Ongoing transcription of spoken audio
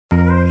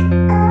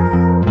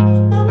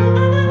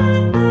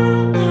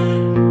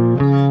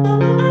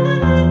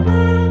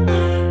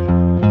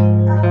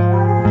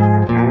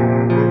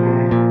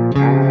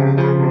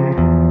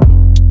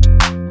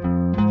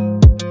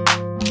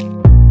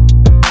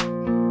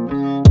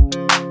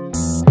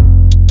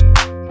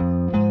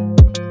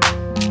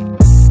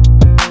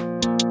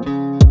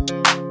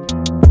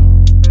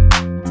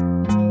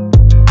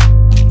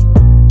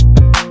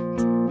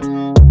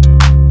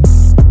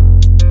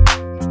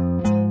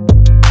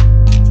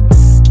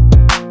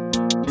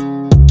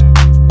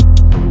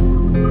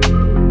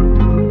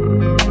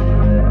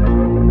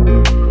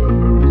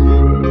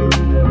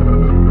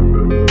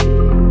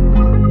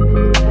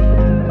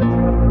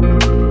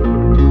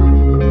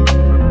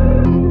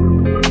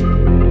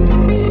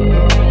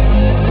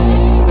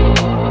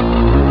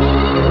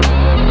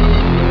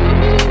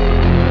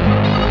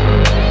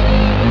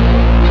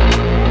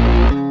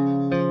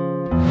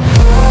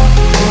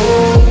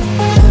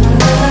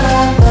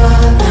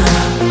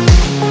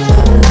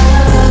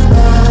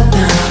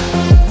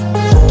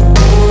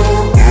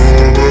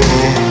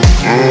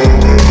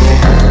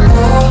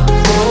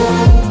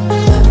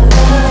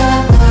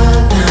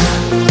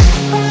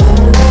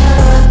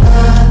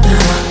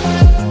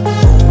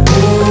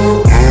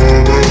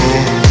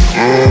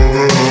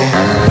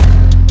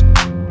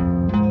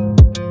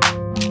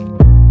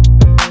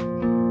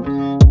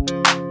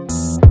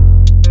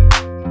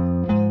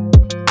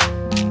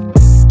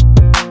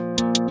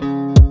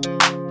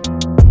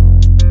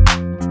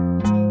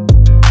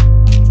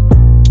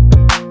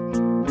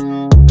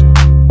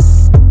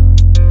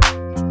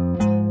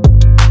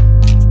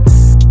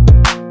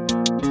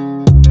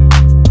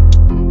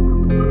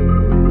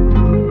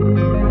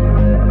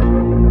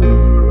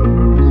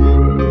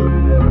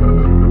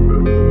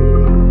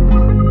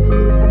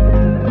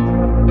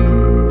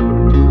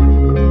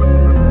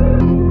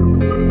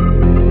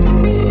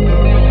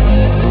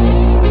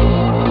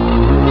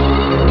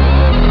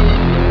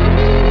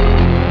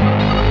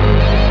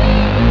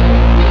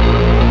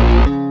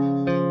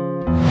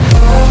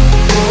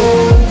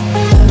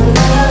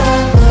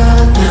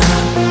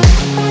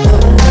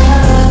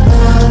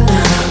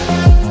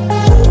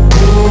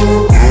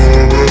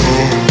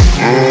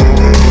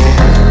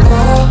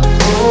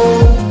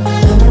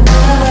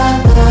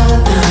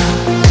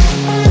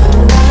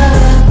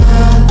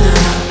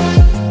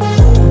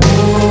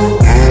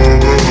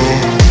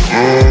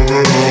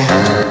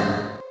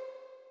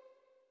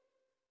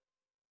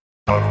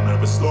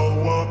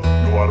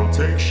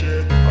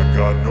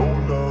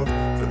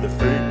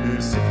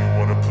this. If you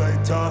wanna play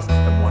tough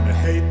and wanna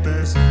hate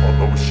this,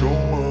 I'll always show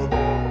up.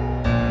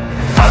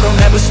 I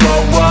don't ever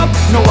slow up,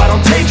 no I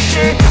don't take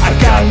shit. I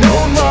got no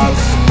love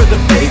for the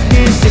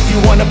fakeness. If you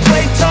wanna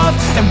play tough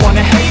and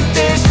wanna hate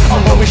this,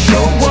 I'll always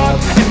show up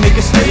and make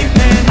a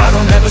statement. I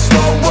don't ever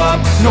slow up,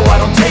 no I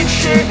don't take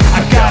shit.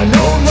 I got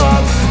no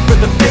love for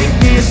the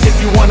fakeness. If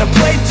you wanna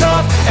play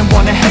tough and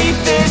wanna hate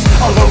this,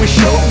 I'll always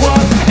show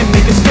up and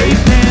make a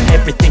statement.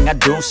 Everything I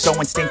do so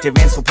instinctive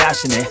and so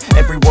passionate.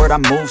 Every word I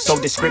move so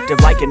descriptive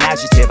like an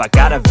adjective. I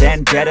got a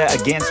vendetta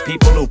against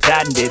people who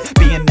patented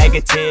being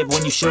negative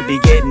when you should be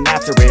getting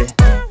after it.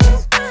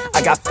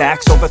 I got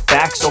facts over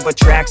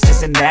tracks,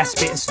 this and that.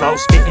 Spitting slow,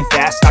 spitting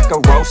fast, I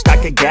could roast, I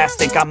could gas.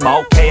 Think I'm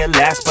okay at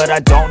last, but I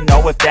don't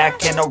know if that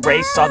can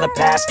erase all the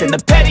past. And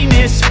the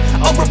pettiness,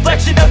 a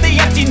reflection of the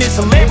emptiness.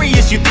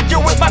 Hilarious, you think you're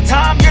worth my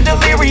time, you're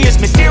delirious.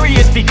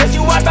 Mysterious, because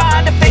you hide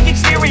behind a fake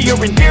exterior.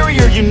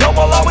 Inferior, you know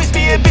I'll always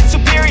be a bit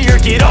superior.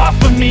 Get off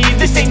of me,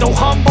 this ain't no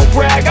humble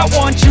brag. I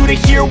want you to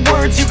hear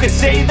words, you can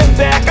say them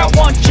back. I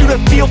want you to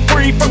feel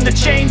free from the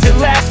chains at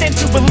last, and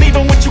to believe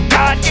in what you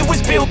got, it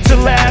was built to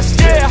last,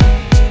 yeah.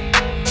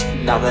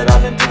 Now that I've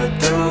been put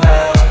through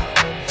hell,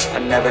 I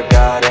never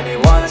got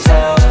anyone's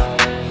help.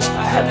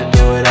 I had to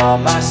do it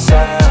all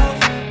myself.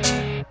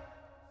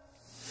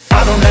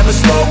 I don't ever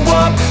slow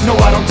up, no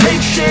I don't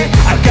take shit.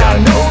 I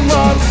got no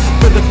love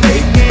for the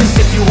fakeness.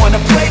 If you wanna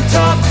play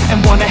tough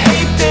and wanna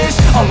hate this,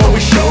 I'll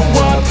always show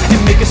up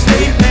and make a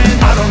statement.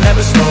 I don't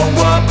ever slow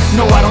up,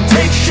 no I don't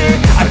take shit.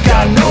 I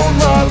got no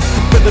love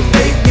for the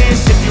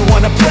fakeness. If you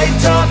wanna play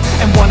tough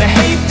and wanna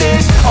hate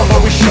this, I'll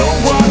always show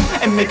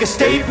up and make a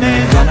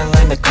statement. Gonna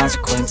learn the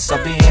consequence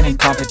of being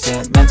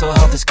incompetent. Mental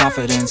health is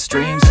confidence,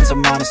 dreams and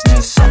some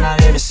honestness. I'm not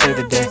here to save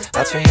the day,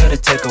 that's for you to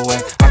take away.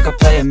 I could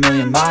play a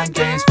million mind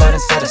games, but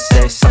instead I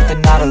say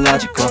something not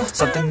illogical,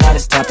 something that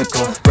is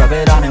topical. Rub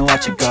it on and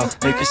watch it go,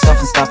 make yourself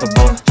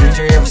unstoppable. Dreams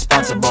are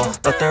irresponsible,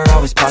 but they're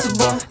always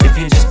possible. If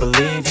you just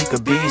believe, you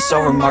could be so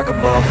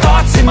remarkable.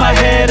 Thoughts in my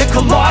head, a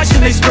collage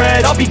and they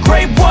spread. I'll be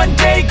great one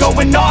day,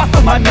 going off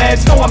of my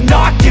meds. No, I'm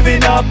not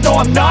giving up, no,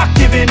 I'm not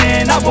giving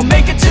in. I will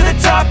make it to the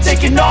top,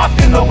 taking off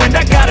in the wind.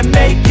 I gotta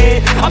make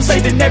it, I'm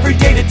saving every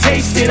day to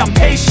taste it. I'm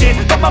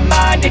patient, but my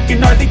mind, it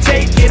can hardly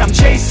take it. I'm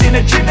chasing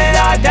a dream that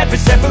I've had for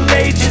several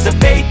ages. A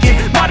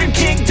vacant, modern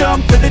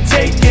kingdom for the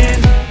taking.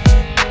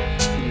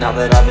 Now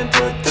that I've been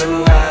put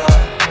through hell,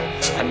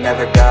 I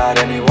never got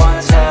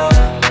anyone's help.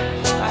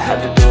 I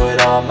had to do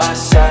it all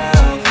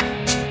myself.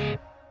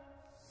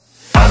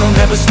 I don't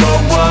ever slow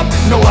up,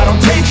 no I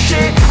don't take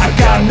shit. I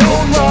got no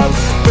love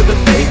for the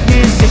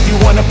fakeness. If you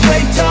wanna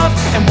play tough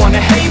and wanna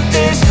hate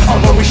this,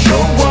 I'll always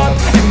show up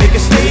and make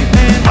a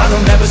statement. I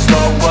don't ever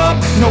slow up,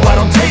 no I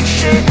don't take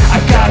shit. I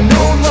got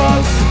no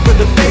love for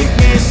the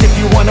fakeness. If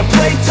you wanna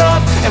play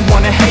tough and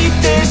wanna hate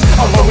this,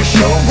 I'll always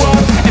show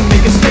up and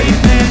make a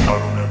statement. I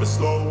don't ever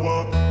slow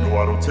up, no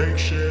I don't take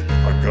shit.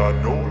 I got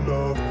no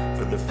love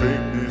for the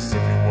fakeness.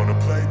 If you wanna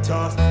play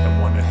tough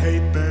and wanna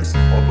hate this,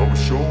 I'll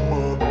always show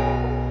up.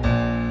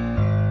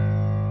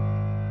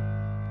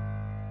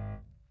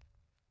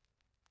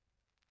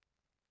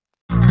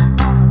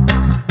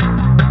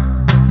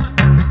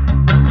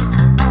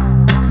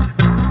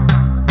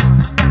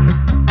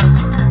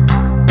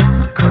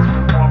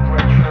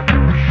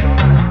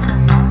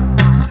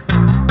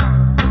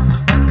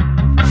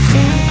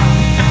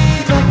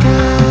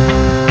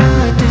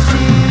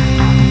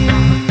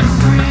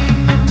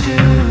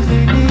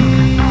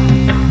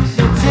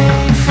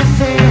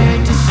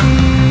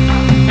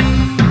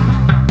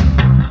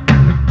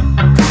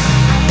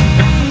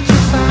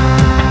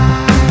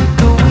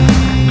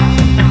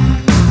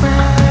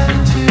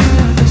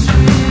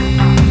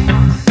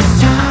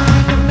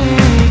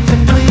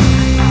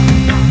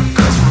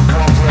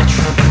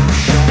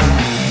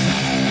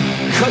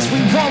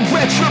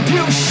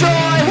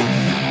 Retribution.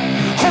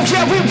 Oh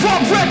yeah, we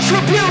want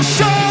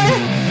retribution.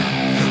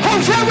 Oh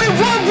yeah, we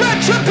want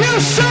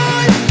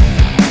retribution.